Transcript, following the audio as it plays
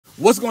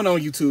What's going on,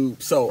 YouTube?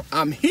 So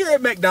I'm here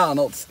at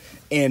McDonald's,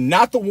 and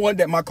not the one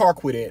that my car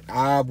quit at.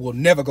 I will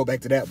never go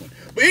back to that one.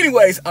 But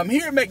anyways, I'm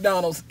here at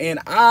McDonald's, and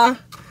I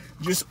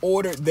just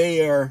ordered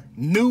their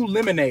new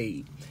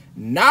lemonade.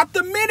 Not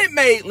the Minute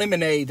Maid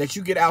lemonade that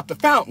you get out the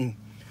fountain,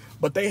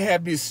 but they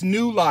have this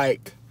new,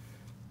 like,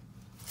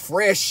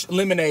 fresh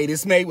lemonade.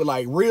 It's made with,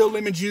 like, real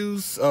lemon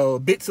juice,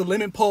 bits of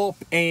lemon pulp,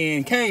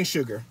 and cane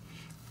sugar.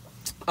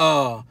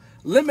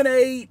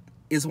 Lemonade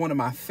is one of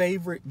my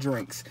favorite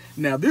drinks.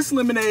 Now, this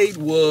lemonade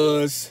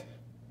was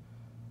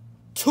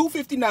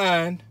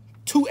 $2.59,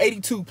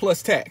 $2.82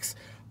 plus tax.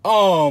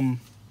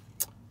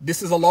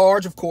 This is a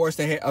large, of course.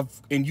 They have,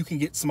 and you can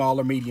get small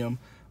or medium.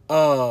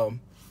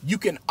 You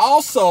can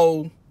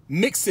also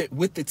mix it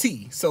with the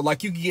tea. So,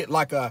 like, you can get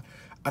like a,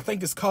 I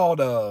think it's called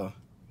a,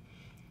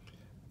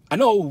 I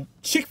know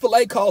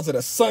Chick-fil-A calls it a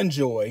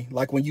Sunjoy,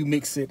 like when you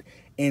mix it,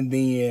 and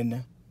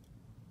then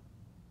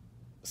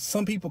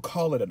some people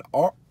call it an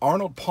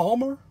Arnold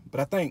Palmer, but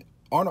I think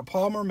Arnold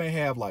Palmer may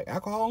have like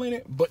alcohol in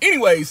it. But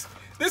anyways,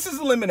 this is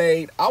a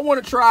lemonade. I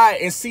want to try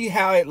and see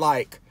how it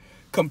like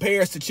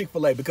compares to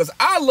Chick-fil-A, because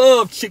I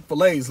love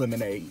Chick-fil-A's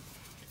lemonade.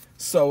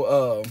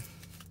 So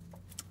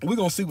we're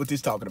gonna see what this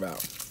is talking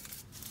about.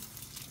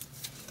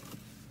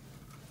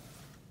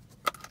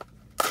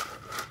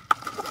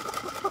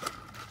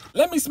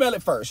 Let me smell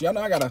it first. Y'all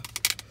know I gotta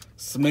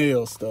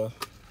smell stuff.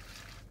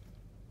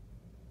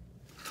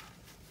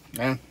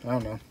 I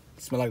don't know.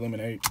 Smell like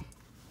lemonade.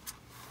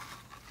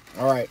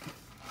 All right.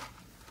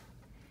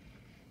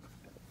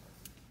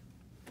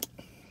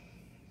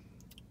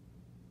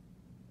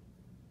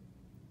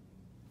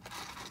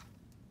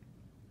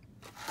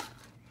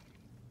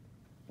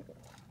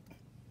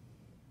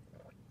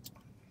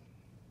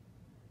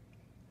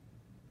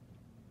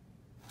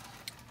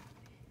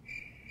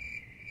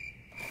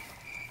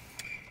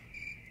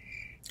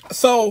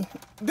 So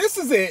this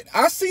is it.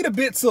 I see the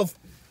bits of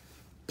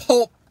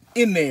pulp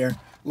in there.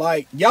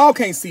 Like, y'all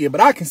can't see it, but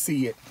I can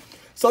see it.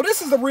 So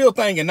this is the real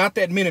thing and not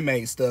that Minute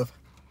Maid stuff.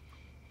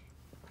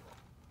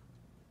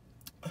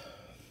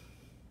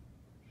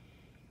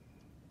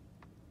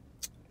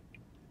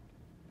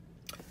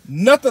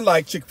 Nothing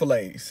like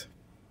Chick-fil-A's.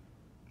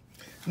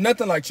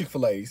 Nothing like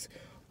Chick-fil-A's.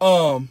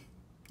 You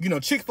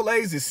know,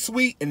 Chick-fil-A's is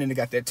sweet, and then they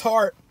got that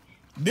tart.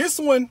 This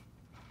one,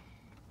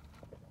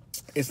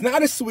 it's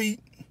not as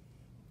sweet,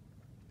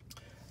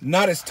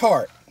 not as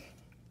tart.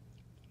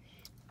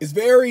 It's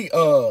very,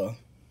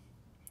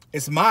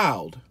 it's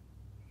mild.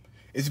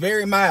 It's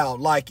very mild,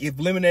 like if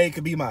lemonade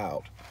could be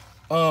mild.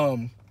 I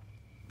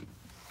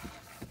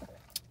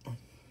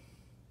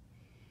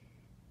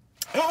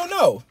don't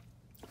know.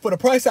 For the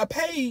price I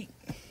paid,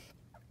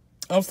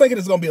 I was thinking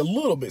it's gonna be a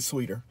little bit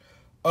sweeter.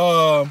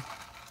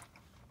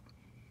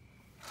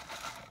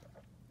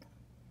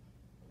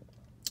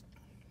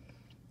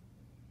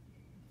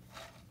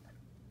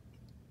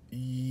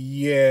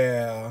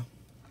 Yeah,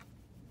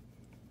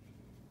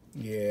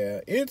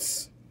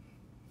 it's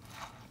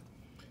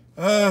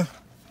I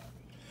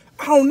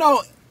don't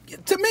know.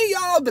 To me,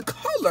 y'all, the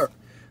color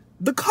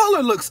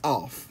looks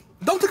off.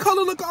 Don't the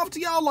color look off to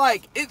y'all?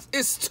 Like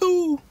it's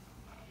too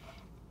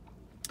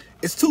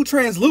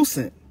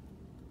translucent.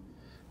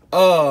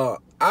 I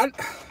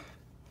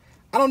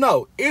don't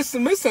know. It's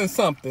missing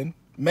something.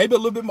 Maybe a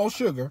little bit more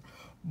sugar,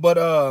 but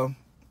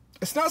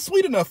it's not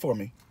sweet enough for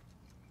me.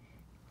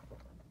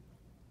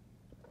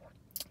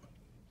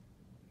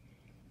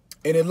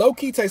 And it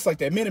low-key tastes like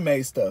that Minute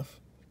Maid stuff.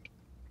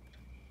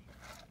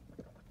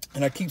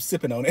 And I keep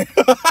sipping on it.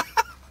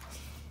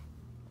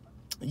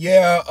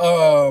 Yeah,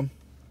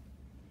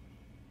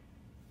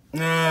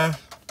 nah,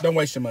 don't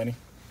waste your money.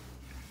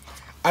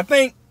 I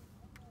think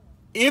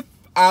if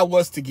I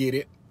was to get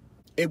it,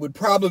 it would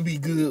probably be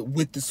good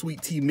with the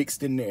sweet tea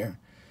mixed in there.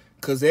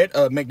 Because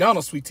that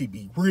McDonald's sweet tea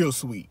be real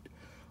sweet.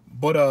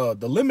 But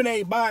the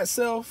lemonade by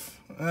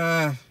itself,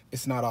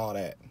 it's not all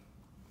that.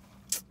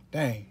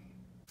 Dang.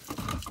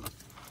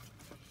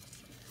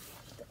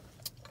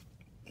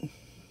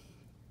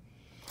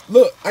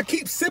 Look, I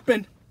keep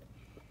sipping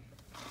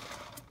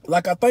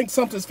like I think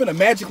something's finna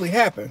magically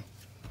happen.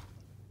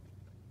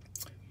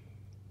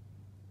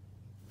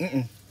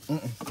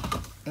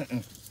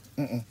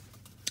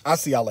 I'll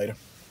see y'all later.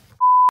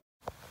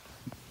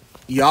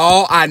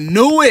 Y'all, I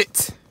knew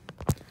it.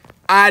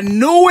 I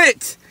knew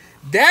it.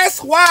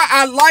 That's why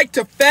I like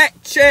to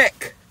fact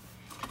check.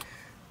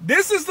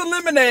 This is the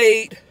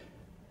lemonade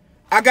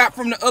I got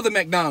from the other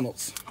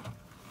McDonald's.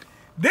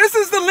 This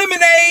is the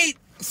lemonade.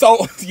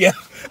 So, yeah,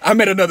 I'm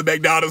at another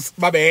McDonald's.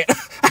 My bad.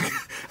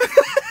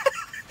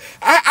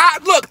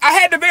 Look, I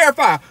had to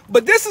verify.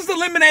 But this is the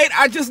lemonade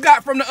I just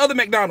got from the other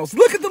McDonald's.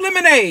 Look at the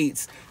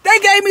lemonades. They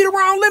gave me the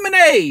wrong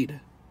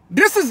lemonade.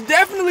 This is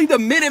definitely the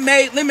Minute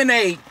Maid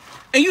lemonade.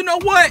 And you know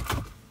what?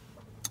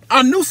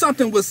 I knew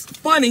something was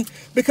funny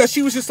because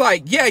she was just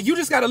like, yeah, you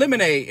just got a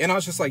lemonade. And I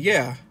was just like,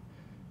 yeah,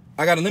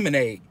 I got a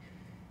lemonade.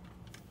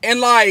 And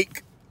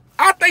like,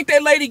 I think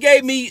that lady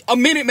gave me a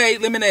Minute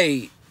Maid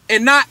lemonade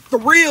and not the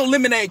real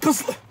lemonade.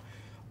 Because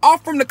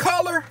off from the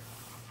color,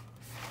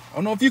 I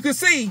don't know if you can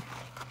see,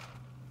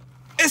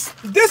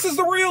 This is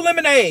the real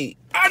lemonade.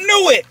 I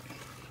knew it.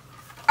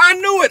 I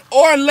knew it.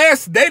 Or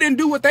unless they didn't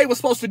do what they were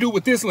supposed to do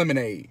with this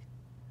lemonade.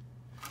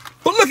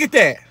 But look at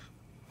that.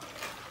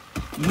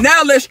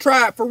 Now let's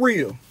try it for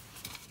real.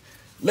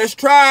 Let's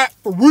try it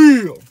for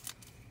real.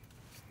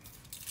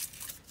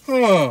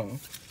 Man,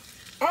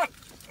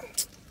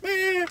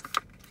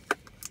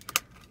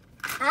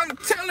 I'm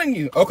telling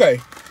you. Okay.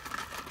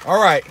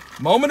 All right.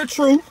 Moment of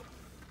truth.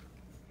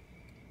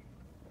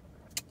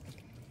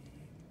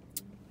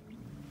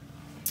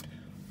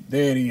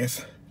 There it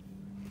is.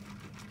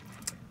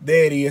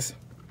 There it is.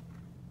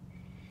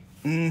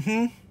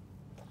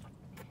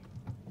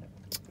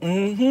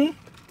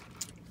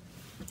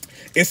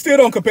 It still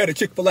don't compare to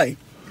Chick-fil-A.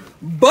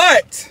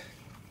 But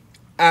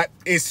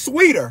it's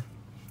sweeter.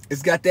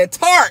 It's got that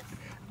tart.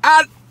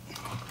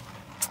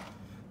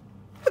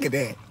 Look at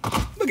that.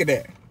 Look at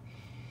that.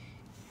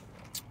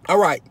 All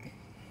right.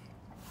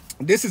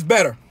 This is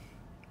better.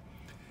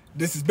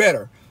 This is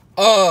better.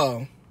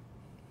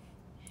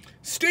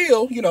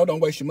 Still, you know, don't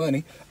waste your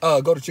money.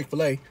 Go to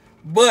Chick-fil-A.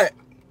 But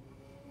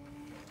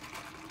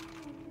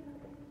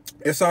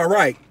it's all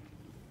right.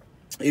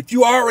 If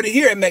you already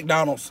here at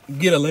McDonald's,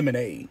 get a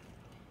lemonade.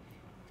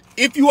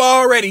 If you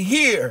already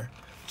here,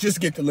 just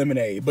get the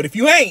lemonade. But if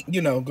you ain't,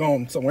 you know, go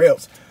on somewhere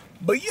else.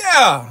 But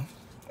yeah,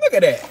 look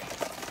at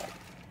that.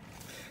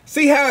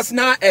 See how it's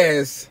not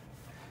as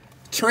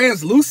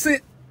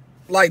translucent?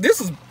 Like,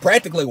 this is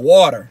practically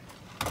water.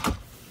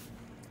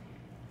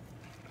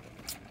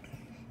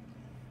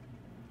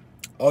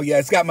 Oh yeah,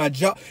 it's got my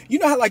jaw. You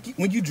know how like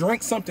when you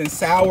drink something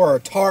sour or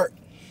tart,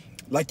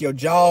 like your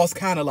jaw's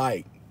kind of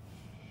like,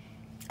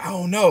 I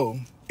don't know.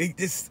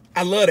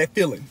 I love that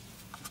feeling.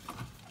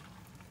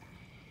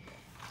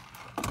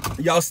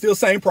 Y'all still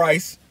same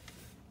price.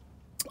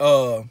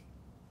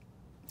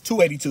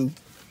 $2.82.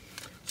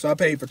 So I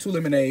paid for 2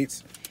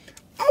 lemonades.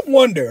 I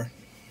wonder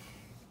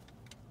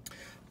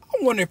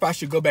if I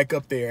should go back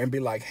up there and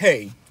be like,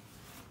 hey,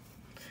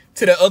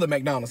 to the other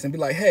McDonald's and be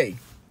like, hey,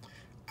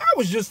 I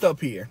was just up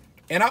here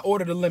and I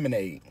ordered a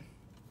lemonade.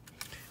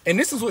 And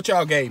this is what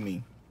y'all gave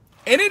me.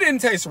 And it didn't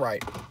taste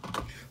right.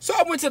 So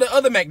I went to the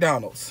other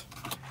McDonald's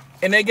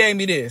and they gave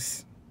me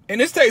this. And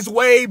this tastes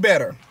way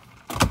better.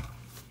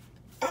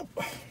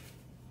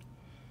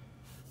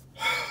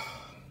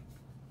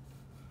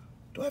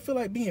 Do I feel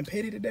like being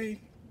petty today?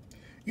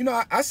 You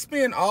know, I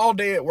spend all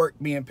day at work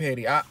being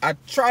petty. I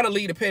try to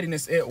leave the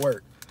pettiness at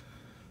work.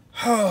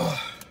 Nah,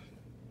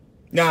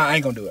 I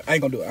ain't gonna do it. I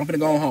ain't gonna do it. I'm gonna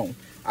go home.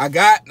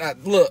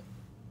 Look.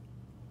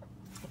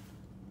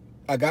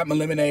 I got my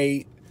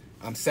lemonade.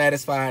 I'm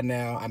satisfied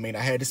now. I mean, I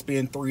had to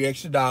spend $3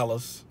 extra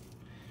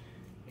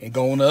and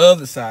go on the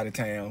other side of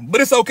town.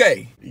 But it's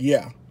okay.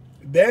 Yeah.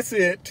 That's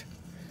it.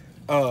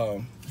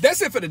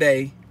 That's it for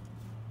today.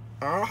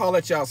 I'll holler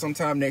at y'all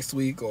sometime next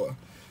week or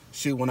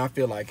shoot when I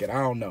feel like it.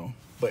 I don't know.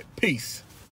 But peace.